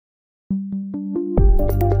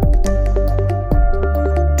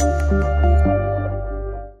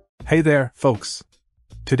Hey there, folks!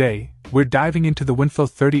 Today, we're diving into the Winflo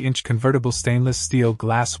 30-inch convertible stainless steel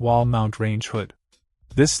glass wall mount range hood.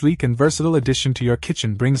 This sleek and versatile addition to your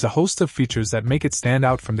kitchen brings a host of features that make it stand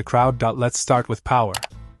out from the crowd. Let's start with power.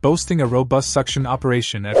 Boasting a robust suction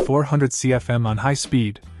operation at 400 CFM on high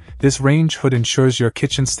speed, this range hood ensures your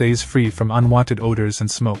kitchen stays free from unwanted odors and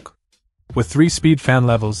smoke. With 3-speed fan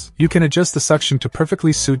levels, you can adjust the suction to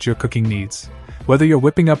perfectly suit your cooking needs, whether you're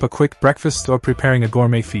whipping up a quick breakfast or preparing a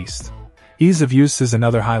gourmet feast. Ease of use is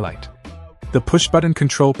another highlight. The push-button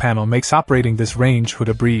control panel makes operating this range hood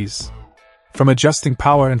a breeze. From adjusting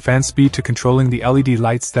power and fan speed to controlling the LED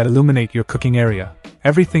lights that illuminate your cooking area,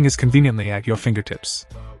 everything is conveniently at your fingertips.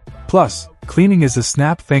 Plus, cleaning is a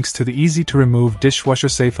snap thanks to the easy-to-remove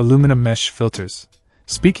dishwasher-safe aluminum mesh filters.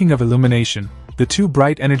 Speaking of illumination, the two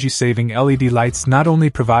bright energy-saving LED lights not only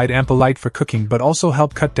provide ample light for cooking but also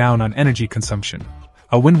help cut down on energy consumption.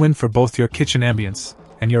 A win-win for both your kitchen ambience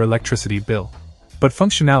and your electricity bill. But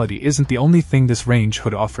functionality isn't the only thing this range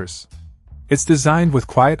hood offers. It's designed with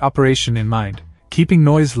quiet operation in mind, keeping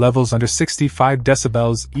noise levels under 65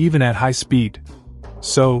 decibels even at high speed.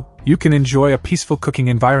 So, you can enjoy a peaceful cooking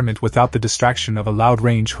environment without the distraction of a loud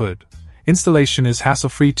range hood. Installation is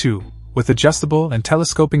hassle-free too, with adjustable and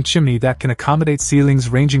telescoping chimney that can accommodate ceilings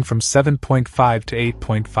ranging from 7.5 to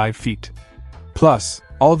 8.5 feet. Plus,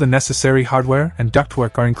 all the necessary hardware and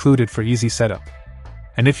ductwork are included for easy setup.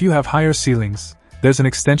 And if you have higher ceilings, there's an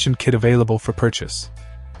extension kit available for purchase.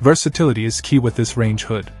 Versatility is key with this range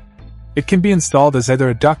hood. It can be installed as either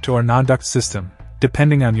a duct or non-duct system,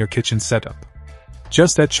 depending on your kitchen setup.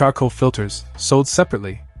 Just add charcoal filters, sold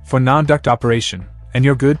separately, for non-duct operation, and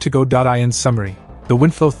you're good to go. In summary, the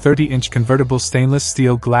Winflo 30-inch convertible stainless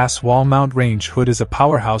steel glass wall mount range hood is a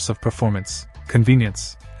powerhouse of performance,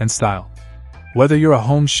 convenience, and style. Whether you're a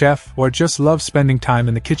home chef or just love spending time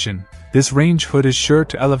in the kitchen, this range hood is sure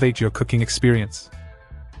to elevate your cooking experience.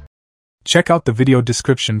 Check out the video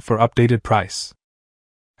description for updated price.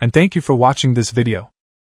 And thank you for watching this video.